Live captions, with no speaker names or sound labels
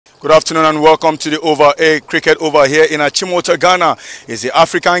Good afternoon and welcome to the Over A cricket over here in Achimota, Ghana. It's the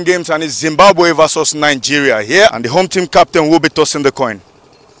African Games and it's Zimbabwe versus Nigeria here. And the home team captain will be tossing the coin.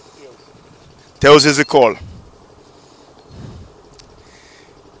 Tells us the call.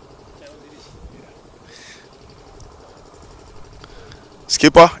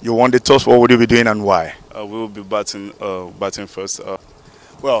 Skipper, you won the toss. What would you be doing and why? We will be batting first.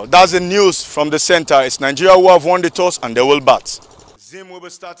 Well, that's the news from the center. It's Nigeria who have won the toss and they will bat. Zim will be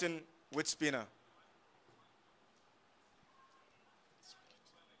starting with spinner.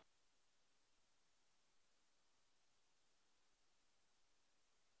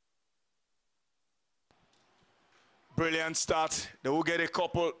 Brilliant start. They will get a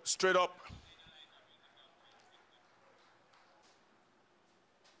couple straight up.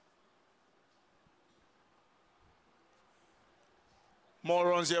 More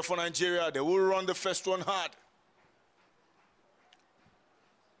runs here for Nigeria. They will run the first one hard.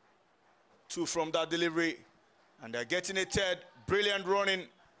 2 from that delivery. And they're getting a third. Brilliant running.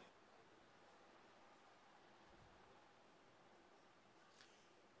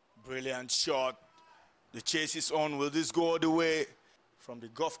 Brilliant shot. The chase is on. Will this go all the way from the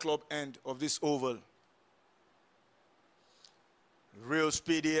golf club end of this oval? Real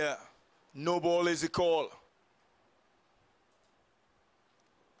speed here. No ball is the call.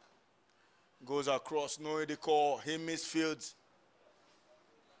 Goes across, no the call. He misfields.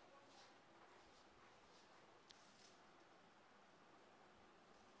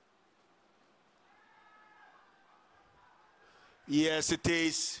 Yes, it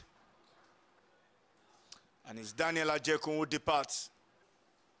is. And it's Daniel Ajekun who departs.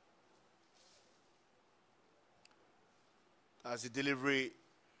 That's the delivery.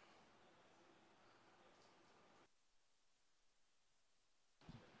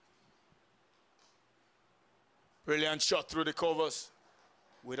 Brilliant shot through the covers.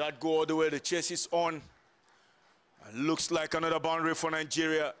 With that go all the way, the chase is on. And looks like another boundary for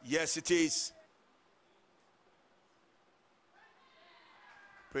Nigeria. Yes, it is.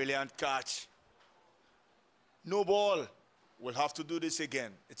 Brilliant catch. No ball. We'll have to do this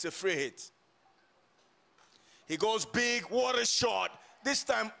again. It's a free hit. He goes big. What a shot. This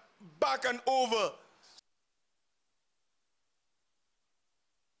time back and over.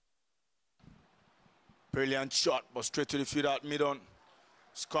 Brilliant shot, but straight to the field out mid-on.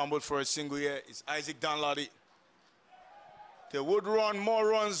 Scrambled for a single here. It's Isaac Danladi. They would run more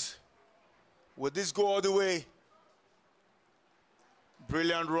runs. Would this go all the way?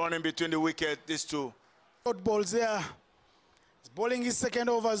 Brilliant running between the wicket, these two. Good balls there. He's bowling his second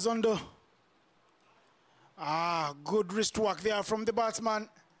over, Zondo. Good wrist work there from the batsman.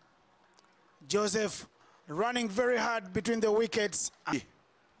 Joseph running very hard between the wickets.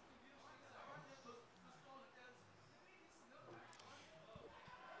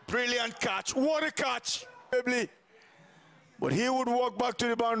 Brilliant catch. What a catch. But he would walk back to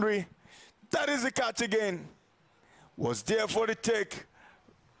the boundary. That is the catch again. Was there for the take.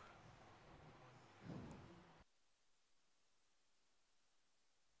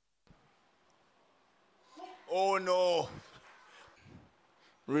 Oh no.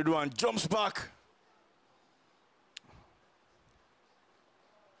 Ridwan jumps back.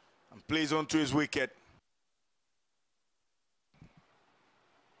 And plays onto his wicket.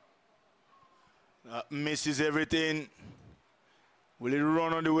 Misses everything. Will it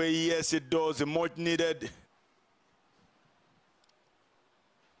run on the way? Yes, it does. The much needed.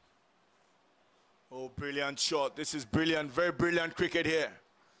 Oh, brilliant shot. This is brilliant, very brilliant cricket here.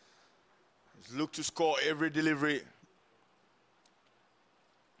 He's looked to score every delivery.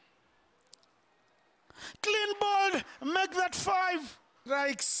 Clean ball. Make that 5.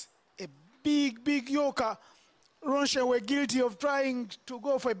 Strikes a big yorker. Ronsha were guilty of trying to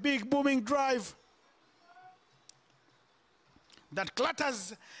go for a big booming drive. That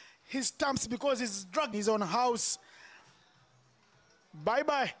clatters his stumps because he's dragged his own house.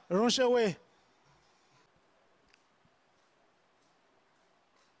 Bye-bye, Ronsha way.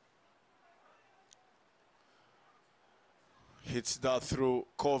 Hits that through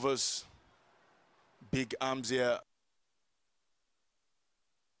covers. Big arms here.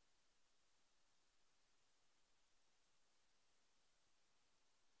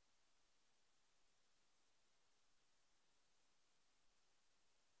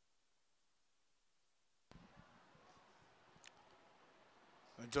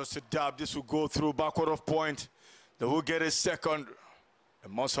 And just a dab, this will go through backward of point. They will get a second. They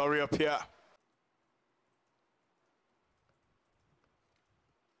must hurry up here.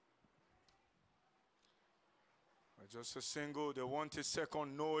 Just a single. They want a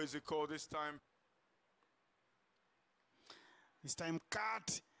second. No easy call this time. This time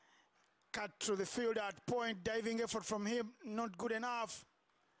cut. Cut to the field at point, diving effort from him, not good enough.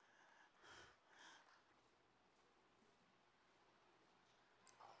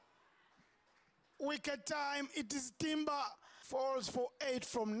 Wicket time, it is Timber. Falls for 8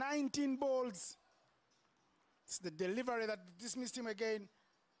 from 19 balls. It's the delivery that dismissed him again.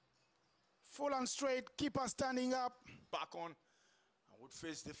 Full and straight, keeper standing up. Back on and would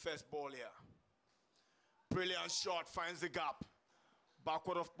face the first ball here. Brilliant shot, finds the gap.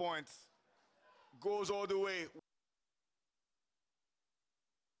 Backward of points. Goes all the way.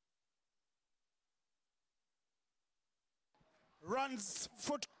 Runs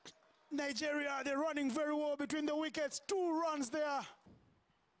for Nigeria. They're running very well between the wickets. 2 runs there.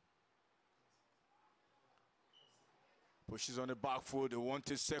 Pushes on the back foot. They want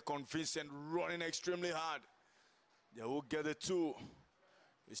his second. Vincent running extremely hard. They will get the 2.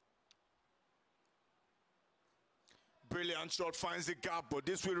 Brilliant shot, finds the gap, but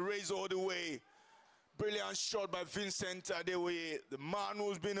this will raise all the way. Brilliant shot by Vincent Adewoye, the man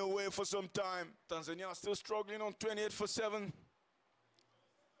who's been away for some time. Tanzania still struggling on 28 for 7.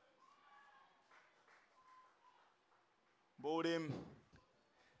 Bowled him.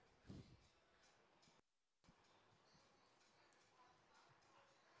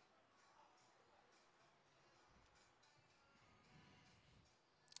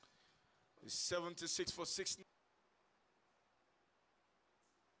 It's 76 for 6.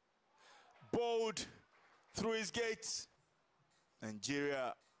 Bowled through his gates.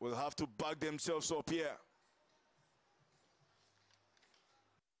 Nigeria will have to back themselves up here.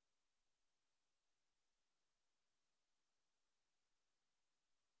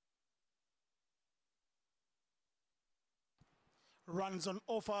 Runs on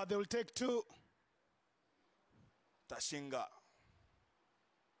offer, they'll take 2. Tashinga.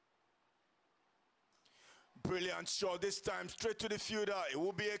 Brilliant shot this time, straight to the fielder. It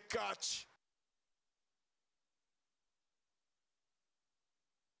will be a catch.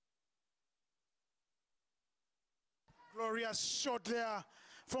 Glorious shot there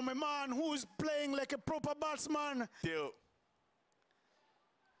from a man who's playing like a proper batsman. Still.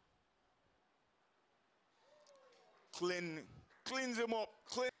 Cleans him up.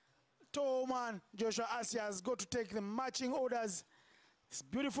 Tall man, Joshua Asia has got to take the matching orders. It's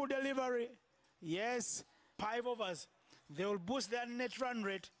beautiful delivery. Yes, 5 overs. They will boost their net run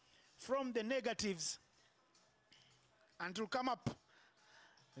rate from the negatives and to come up.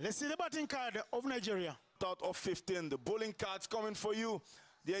 Let's see the batting card of Nigeria. Out of 15, the bowling card's coming for you.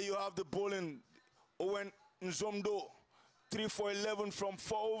 There you have the bowling. Owen Muzondo, 3 for 11 from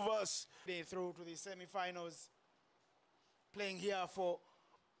 4 overs. They through to the semi-finals. Playing here for...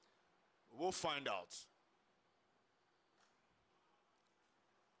 We'll find out.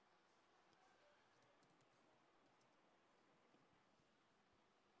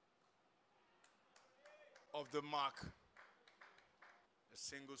 Of the mark. A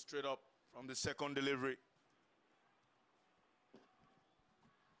single straight up from the second delivery.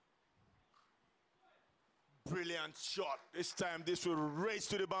 Brilliant shot. This time this will race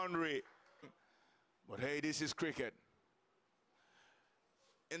to the boundary. But hey, this is cricket.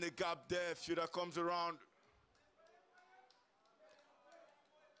 In the gap there, fielder comes around.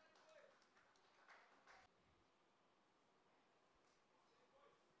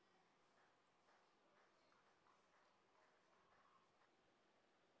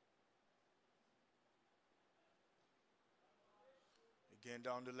 Again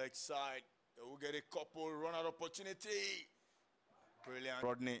down the leg side. They will get a couple run out opportunity. Brilliant.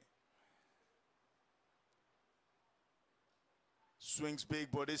 Rodney. Swings big,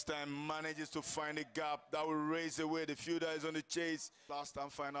 but this time manages to find a gap. That will raise away. The fielder is on the chase. Last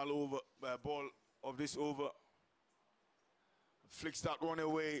and final over, ball of this over. Flicks that one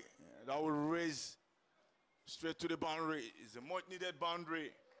away. That will raise straight to the boundary. It's a much needed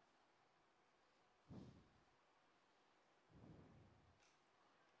boundary.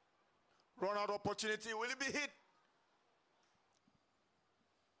 Run out opportunity. Will it be hit?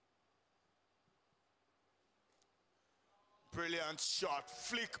 Brilliant shot.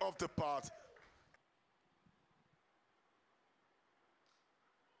 Flick off the path.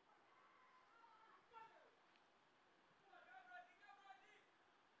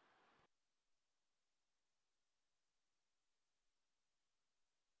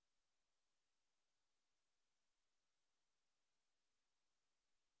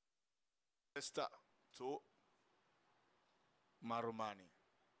 To Marumani.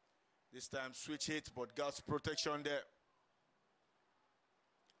 This time switch hit, but God's protection there.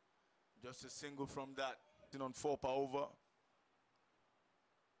 Just a single from that. On 4 per over.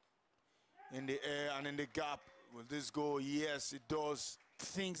 In the air and in the gap. Will this go? Yes, it does.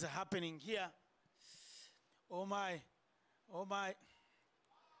 things are happening here. Oh my, oh my.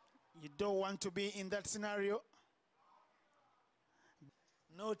 You don't want to be in that scenario.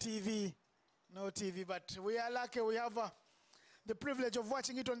 No TV, no TV, but we are lucky we have the privilege of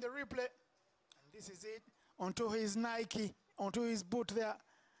watching it on the replay. And this is it, onto his Nike, onto his boot there.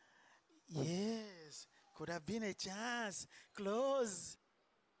 Yes, could have been a chance, close.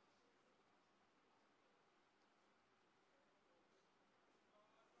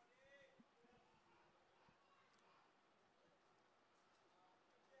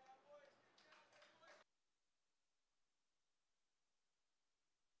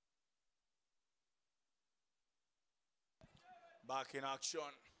 Back in action.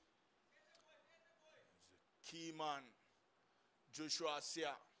 Key man, Joshua Asia.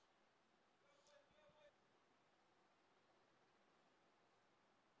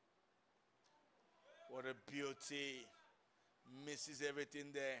 What a beauty. Misses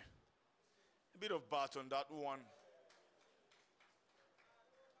everything there. A bit of bat on that one.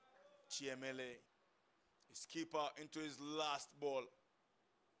 Chiemele. His keeper into his last ball.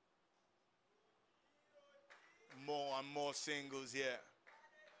 More and more singles here.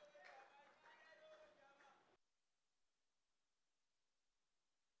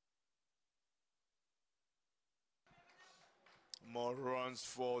 More runs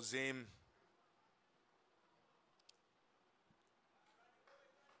for Zim.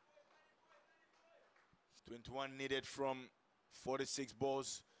 21 needed from 46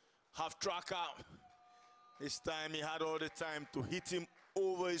 balls. Half tracker. This time he had all the time to hit him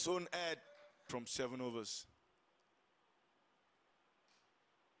over his own head from 7 overs.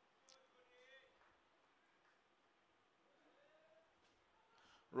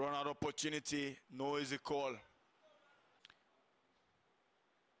 Run out opportunity, no easy call.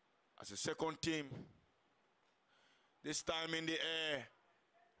 As a second team, this time in the air,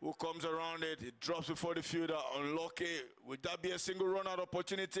 who comes around it, it drops before the fielder, unlucky. Would that be a single run out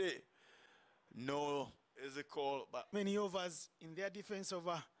opportunity? No easy call. But many overs in their defense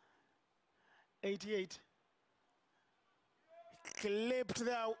over 88. Clipped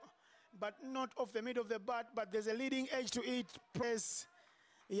there, but not off the middle of the bat, but there's a leading edge to it. Press.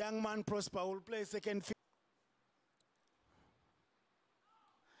 Young man Prosper will play second field.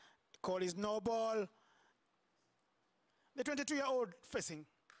 Call is no ball. The 22-year-old facing.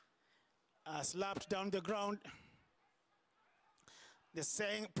 Slapped down the ground. They're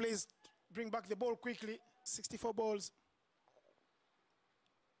saying, please bring back the ball quickly. 64 balls.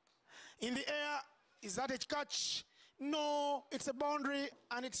 In the air, is that a catch? No, it's a boundary,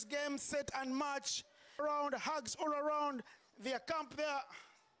 and it's game, set, and match. Around, hugs all around their camp there.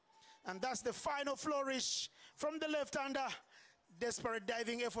 And that's the final flourish from the left-hander. Desperate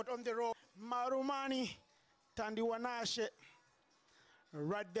diving effort on the row. Marumani, Tadiwanashe,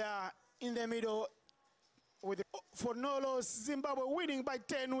 right there in the middle. For no loss, Zimbabwe winning by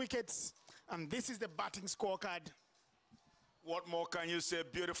 10 wickets. And this is the batting scorecard. What more can you say?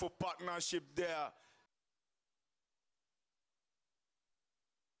 Beautiful partnership there.